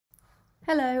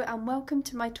Hello and welcome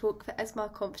to my talk for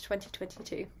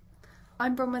ESMARConf2022.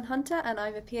 I'm Bronwen Hunter and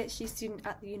I'm a PhD student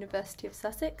at the University of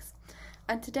Sussex,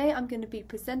 and today I'm going to be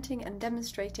presenting and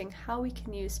demonstrating how we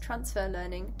can use transfer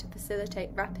learning to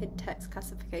facilitate rapid text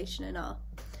classification in R.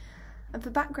 And for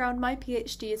background, my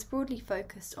PhD is broadly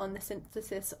focused on the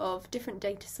synthesis of different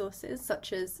data sources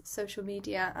such as social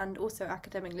media and also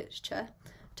academic literature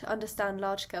to understand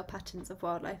large-scale patterns of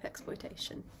wildlife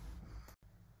exploitation.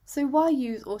 So why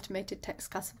use automated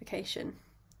text classification?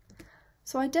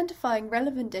 So identifying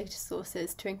relevant data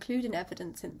sources to include in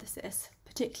evidence synthesis,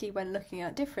 particularly when looking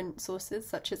at different sources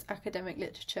such as academic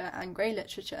literature and grey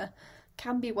literature,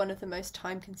 can be one of the most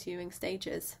time-consuming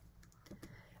stages.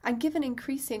 And given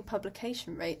increasing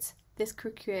publication rates, this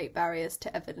could create barriers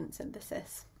to evidence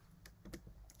synthesis.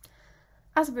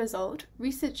 As a result,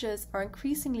 researchers are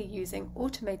increasingly using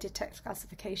automated text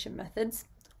classification methods,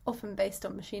 often based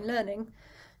on machine learning,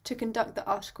 to conduct the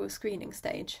article screening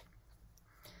stage.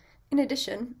 In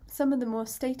addition, some of the more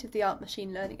state-of-the-art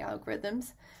machine learning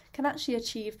algorithms can actually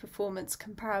achieve performance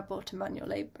comparable to manual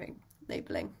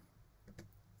labeling.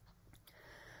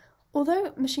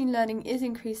 Although machine learning is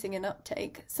increasing in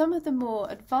uptake, some of the more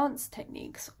advanced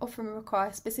techniques often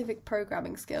require specific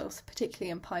programming skills,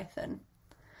 particularly in Python.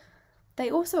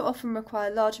 They also often require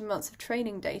large amounts of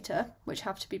training data, which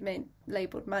have to be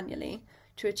labelled manually,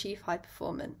 to achieve high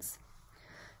performance.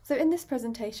 So in this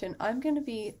presentation, I'm going to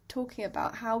be talking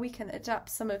about how we can adapt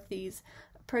some of these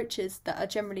approaches that are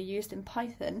generally used in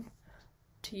Python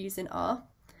to use in R,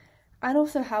 and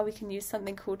also how we can use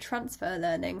something called transfer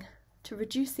learning to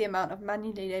reduce the amount of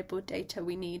manually labelled data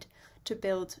we need to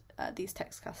build these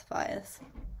text classifiers.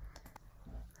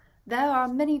 There are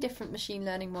many different machine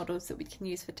learning models that we can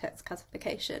use for text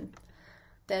classification.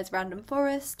 There's random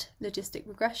forest, logistic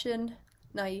regression,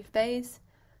 naive Bayes,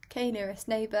 k-nearest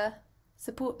neighbour,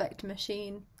 support vector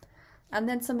machine, and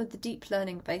then some of the deep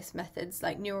learning based methods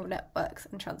like neural networks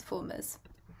and transformers.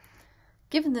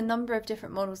 Given the number of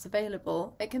different models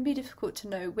available, it can be difficult to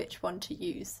know which one to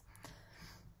use.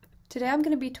 Today I'm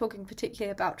going to be talking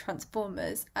particularly about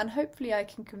transformers, and hopefully I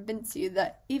can convince you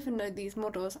that even though these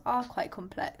models are quite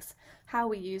complex, how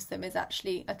we use them is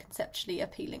actually a conceptually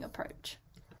appealing approach.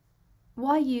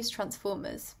 Why use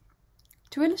transformers?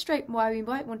 To illustrate why we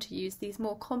might want to use these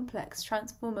more complex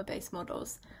transformer-based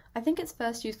models, I think it's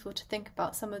first useful to think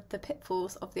about some of the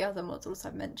pitfalls of the other models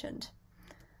I've mentioned.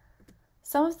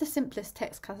 Some of the simplest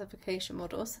text classification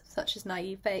models, such as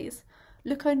naive Bayes,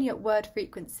 look only at word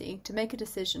frequency to make a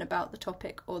decision about the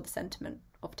topic or the sentiment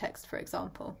of text, for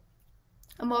example.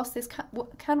 And whilst this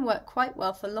can work quite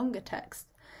well for longer text,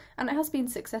 and it has been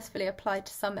successfully applied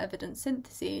to some evidence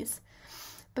syntheses,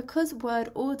 because word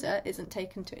order isn't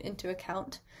taken into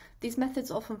account, these methods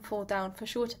often fall down for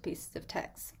shorter pieces of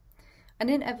text. And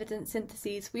in evidence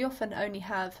syntheses, we often only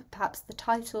have perhaps the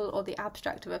title or the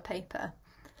abstract of a paper.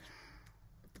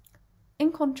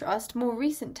 In contrast, more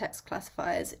recent text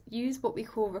classifiers use what we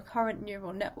call recurrent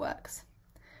neural networks.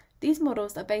 These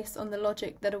models are based on the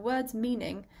logic that a word's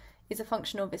meaning is a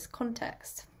function of its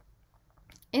context.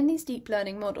 In these deep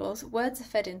learning models, words are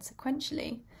fed in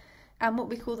sequentially, and what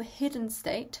we call the hidden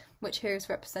state, which here is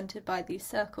represented by these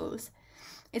circles,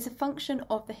 is a function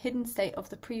of the hidden state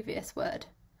of the previous word,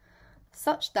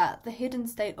 such that the hidden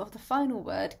state of the final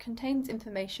word contains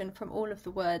information from all of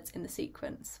the words in the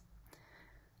sequence.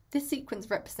 This sequence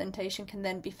representation can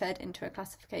then be fed into a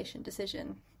classification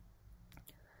decision.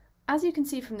 As you can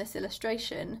see from this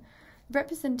illustration, the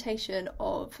representation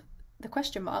of the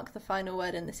question mark, the final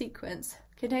word in the sequence,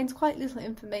 contains quite little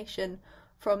information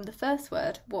from the first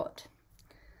word, what.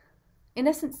 In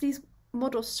essence, these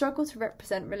models struggle to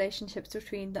represent relationships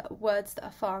between the words that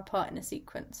are far apart in a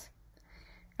sequence.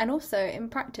 And also, in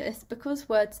practice, because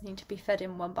words need to be fed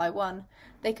in one by one,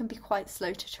 they can be quite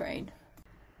slow to train.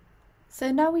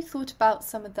 So now we've thought about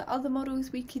some of the other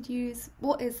models we could use,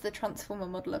 what is the transformer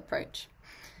model approach?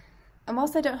 And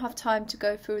whilst I don't have time to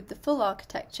go through the full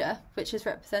architecture, which is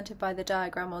represented by the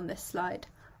diagram on this slide,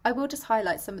 I will just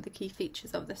highlight some of the key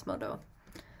features of this model.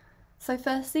 So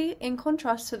firstly, in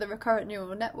contrast to the recurrent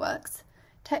neural networks,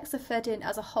 texts are fed in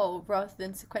as a whole rather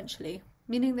than sequentially,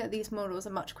 meaning that these models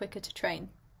are much quicker to train.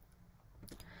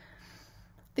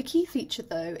 The key feature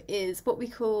though is what we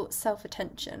call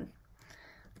self-attention.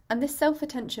 And this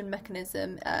self-attention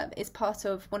mechanism is part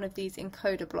of one of these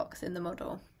encoder blocks in the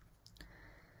model.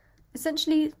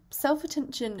 Essentially,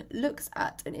 self-attention looks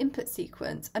at an input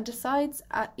sequence and decides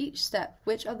at each step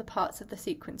which other parts of the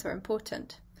sequence are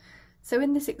important. So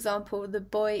in this example, the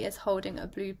boy is holding a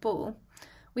blue ball.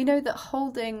 We know that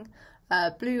holding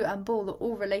blue and ball are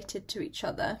all related to each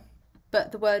other,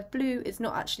 but the word blue is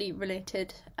not actually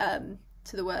related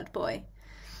to the word boy.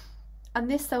 And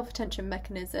this self-attention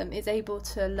mechanism is able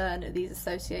to learn these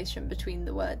associations between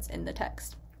the words in the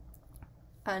text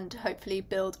and hopefully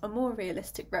build a more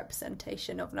realistic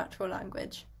representation of natural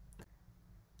language.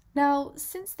 Now,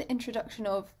 since the introduction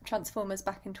of transformers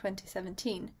back in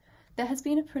 2017, there has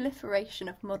been a proliferation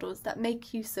of models that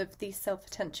make use of these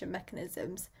self-attention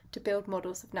mechanisms to build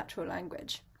models of natural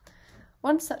language.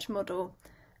 One such model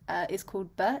is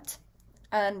called BERT,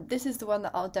 and this is the one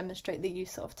that I'll demonstrate the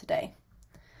use of today.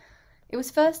 It was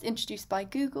first introduced by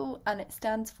Google, and it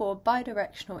stands for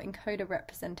Bidirectional Encoder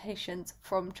Representations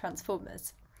from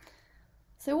Transformers.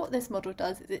 So what this model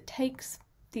does is it takes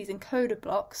these encoder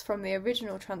blocks from the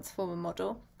original transformer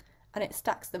model and it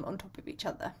stacks them on top of each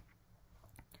other.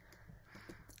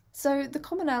 So the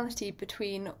commonality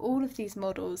between all of these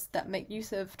models that make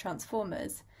use of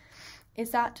transformers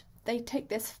is that they take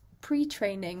this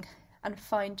pre-training and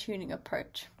fine-tuning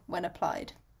approach when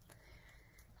applied.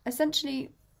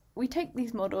 Essentially, we take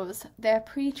these models, they're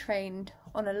pre-trained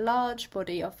on a large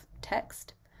body of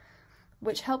text,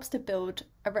 which helps to build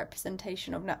a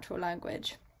representation of natural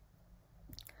language.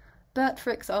 BERT,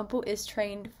 for example, is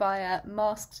trained via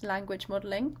masked language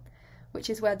modelling, which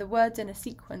is where the words in a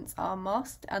sequence are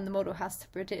masked and the model has to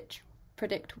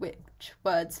predict which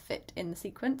words fit in the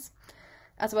sequence,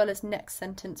 as well as next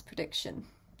sentence prediction.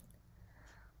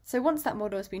 So once that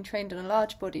model has been trained on a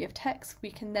large body of text,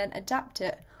 we can then adapt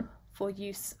it for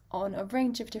use on a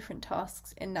range of different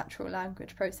tasks in natural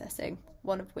language processing,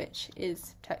 one of which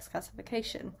is text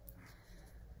classification.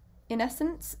 In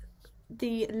essence,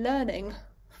 the learning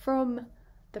from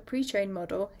the pre-trained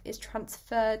model is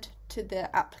transferred to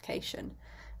the application,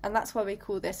 and that's why we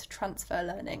call this transfer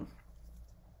learning.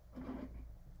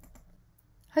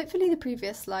 Hopefully the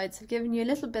previous slides have given you a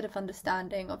little bit of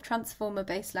understanding of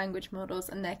transformer-based language models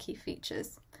and their key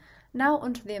features. Now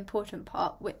onto the important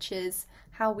part, which is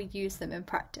how we use them in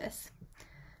practice.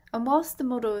 And whilst the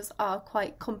models are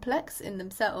quite complex in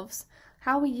themselves,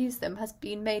 how we use them has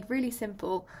been made really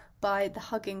simple by the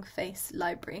Hugging Face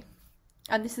library.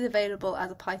 And this is available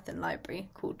as a Python library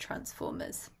called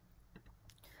Transformers.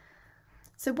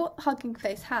 So what Hugging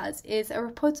Face has is a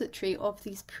repository of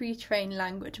these pre-trained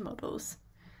language models.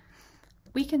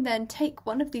 We can then take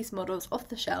one of these models off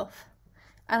the shelf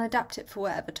and adapt it for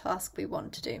whatever task we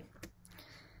want to do.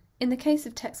 In the case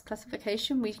of text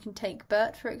classification, we can take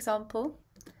BERT, for example.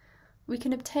 We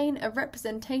can obtain a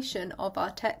representation of our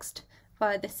text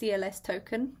via the CLS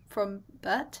token from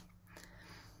BERT.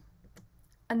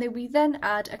 And then we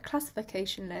add a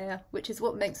classification layer, which is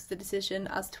what makes the decision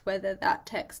as to whether that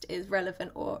text is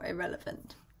relevant or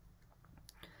irrelevant.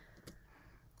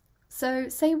 So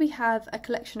say we have a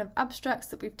collection of abstracts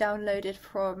that we've downloaded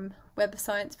from Web of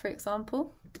Science, for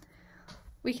example.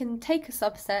 We can take a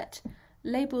subset,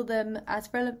 label them as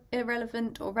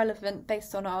irrelevant or relevant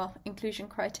based on our inclusion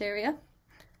criteria.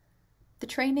 The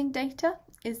training data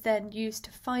is then used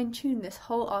to fine-tune this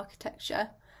whole architecture,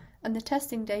 and the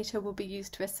testing data will be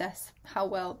used to assess how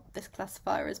well this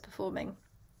classifier is performing.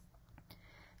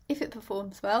 If it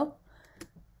performs well,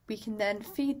 we can then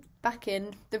feed back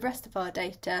in the rest of our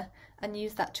data and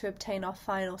use that to obtain our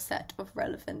final set of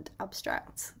relevant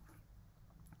abstracts.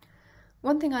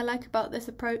 One thing I like about this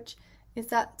approach is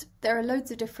that there are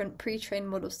loads of different pre-trained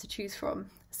models to choose from,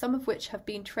 some of which have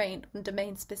been trained on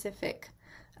domain-specific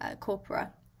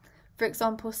corpora. For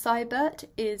example, SciBERT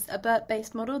is a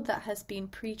BERT-based model that has been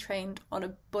pre-trained on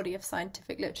a body of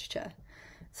scientific literature.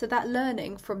 So that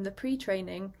learning from the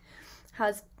pre-training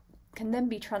can then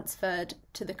be transferred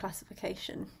to the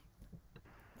classification.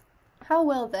 How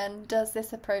well then does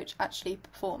this approach actually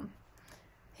perform?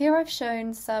 Here I've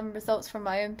shown some results from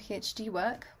my own PhD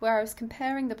work where I was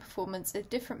comparing the performance of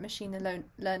different machine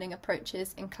learning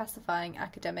approaches in classifying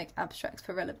academic abstracts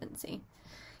for relevancy.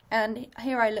 And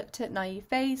here I looked at naive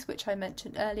Bayes, which I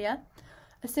mentioned earlier,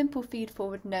 a simple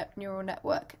feed-forward neural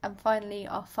network, and finally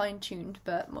our fine-tuned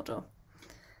BERT model.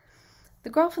 The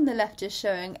graph on the left is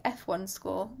showing F1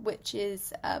 score, which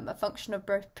is a function of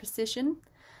both precision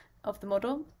of the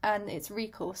model and its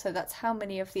recall, so that's how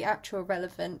many of the actual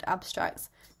relevant abstracts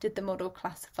did the model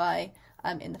classify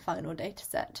in the final data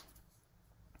set.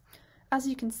 As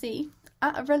you can see,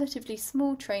 at a relatively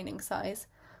small training size,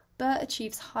 BERT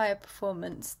achieves higher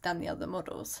performance than the other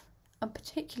models, and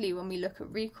particularly when we look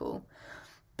at recall,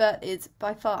 BERT is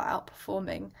by far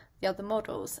outperforming the other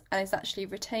models and is actually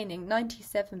retaining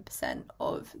 97%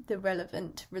 of the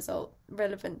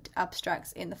relevant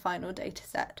abstracts in the final data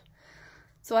set.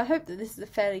 So I hope that this is a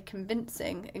fairly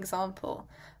convincing example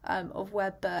of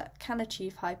where BERT can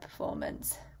achieve high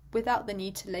performance without the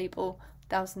need to label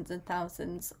thousands and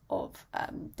thousands of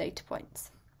data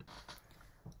points.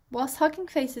 Whilst Hugging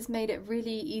Face has made it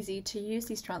really easy to use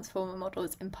these transformer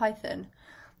models in Python,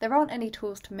 there aren't any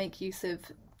tools to make use of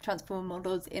transformer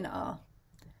models in R.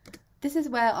 This is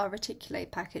where our Reticulate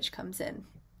package comes in.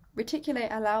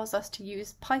 Reticulate allows us to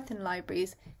use Python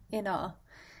libraries in R,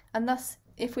 and thus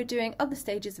if we're doing other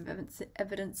stages of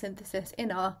evidence synthesis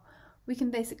in R, we can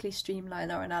basically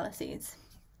streamline our analyses.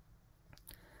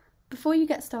 Before you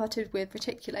get started with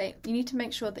Reticulate, you need to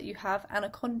make sure that you have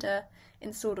Anaconda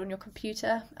installed on your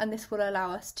computer, and this will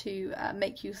allow us to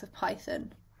make use of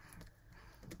Python.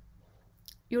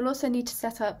 You'll also need to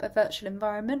set up a virtual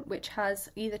environment which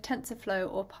has either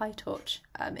TensorFlow or PyTorch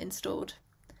installed.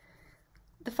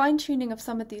 The fine-tuning of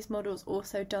some of these models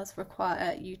also does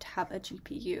require you to have a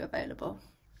GPU available.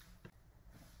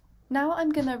 Now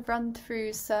I'm going to run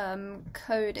through some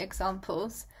code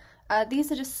examples.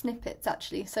 These are just snippets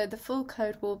actually, so the full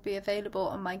code will be available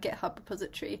on my GitHub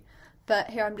repository, but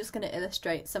here I'm just going to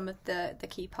illustrate some of the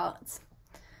key parts.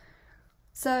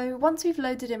 So once we've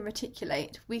loaded in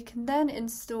Reticulate, we can then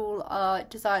install our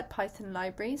desired Python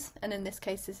libraries, and in this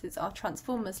case this is our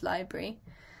transformers library,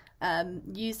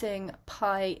 using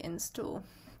py-install.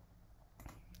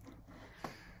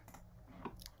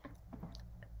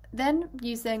 Then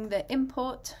using the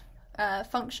import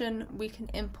function, we can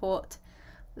import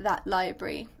that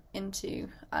library into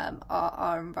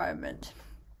our environment.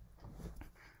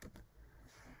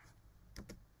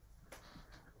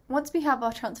 Once we have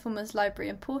our transformers library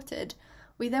imported,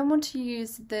 we then want to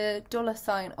use the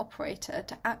 $sign operator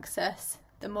to access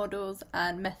the models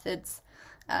and methods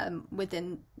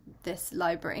within this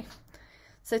library.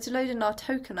 So to load in our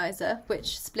tokenizer,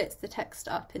 which splits the text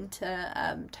up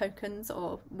into tokens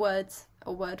or words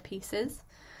or word pieces,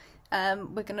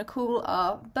 we're going to call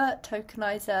our BERT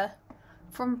tokenizer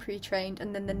from pre-trained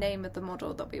and then the name of the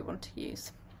model that we want to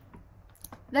use.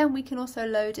 Then we can also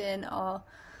load in our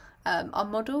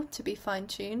model to be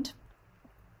fine-tuned,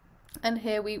 and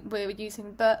here we're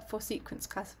using BERT for sequence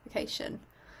classification.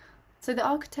 So the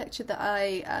architecture that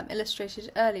I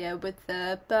illustrated earlier with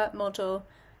the BERT model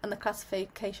and the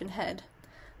classification head,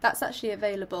 that's actually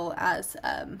available as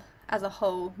a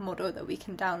whole model that we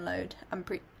can download and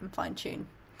fine-tune.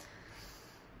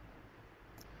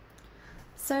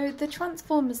 So the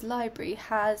Transformers library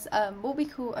has what we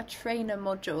call a trainer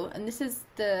module, and this is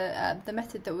the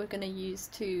method that we're going to use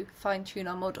to fine-tune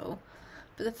our model.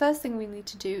 But the first thing we need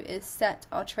to do is set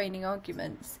our training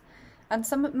arguments, and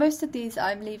most of these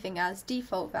I'm leaving as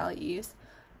default values,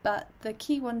 but the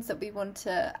key ones that we want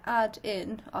to add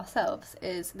in ourselves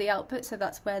is the output, so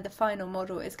that's where the final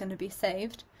model is going to be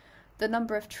saved, the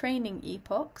number of training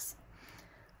epochs,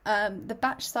 the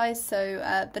batch size,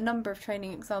 so the number of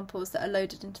training examples that are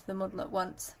loaded into the model at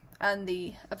once, and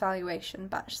the evaluation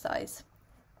batch size.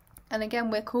 And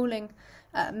again, we're calling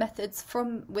methods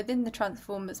from within the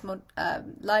Transformers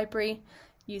library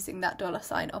using that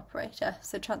 $sign operator,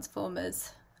 so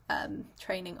Transformers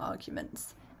training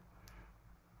arguments.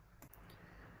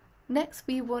 Next,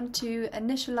 we want to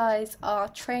initialize our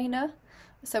trainer.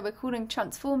 So we're calling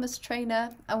Transformers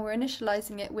trainer, and we're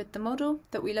initializing it with the model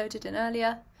that we loaded in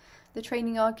earlier, the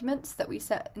training arguments that we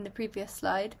set in the previous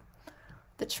slide,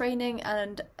 the training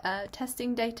and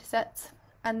testing data sets,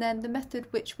 and then the method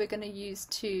which we're going to use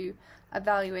to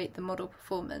evaluate the model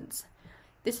performance.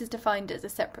 This is defined as a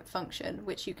separate function,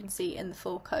 which you can see in the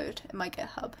full code in my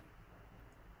GitHub.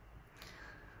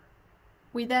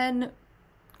 We then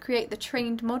create the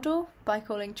trained model by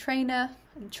calling trainer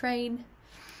and train,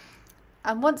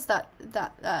 and once that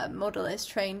model is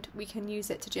trained, we can use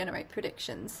it to generate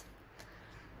predictions.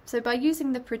 So by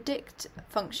using the predict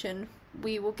function,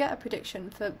 we will get a prediction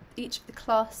for each of the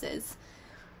classes,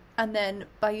 and then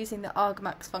by using the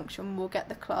argmax function, we'll get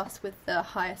the class with the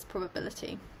highest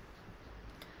probability.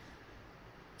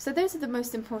 So those are the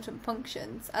most important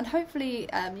functions, and hopefully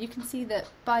you can see that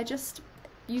by just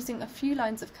using a few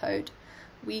lines of code,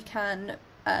 we can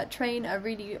train a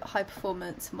really high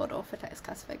performance model for text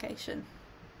classification.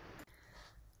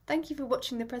 Thank you for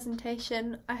watching the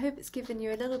presentation. I hope it's given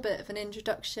you a little bit of an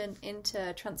introduction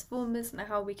into transformers and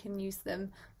how we can use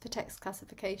them for text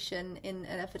classification in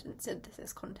an evidence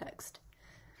synthesis context.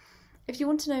 If you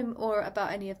want to know more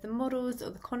about any of the models or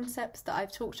the concepts that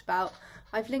I've talked about,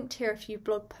 I've linked here a few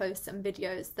blog posts and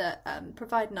videos that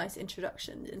provide nice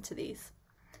introductions into these.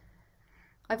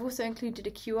 I've also included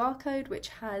a QR code which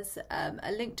has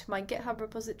a link to my GitHub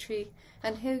repository,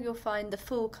 and here you'll find the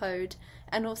full code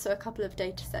and also a couple of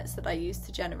datasets that I use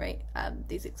to generate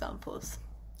these examples.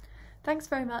 Thanks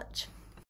very much.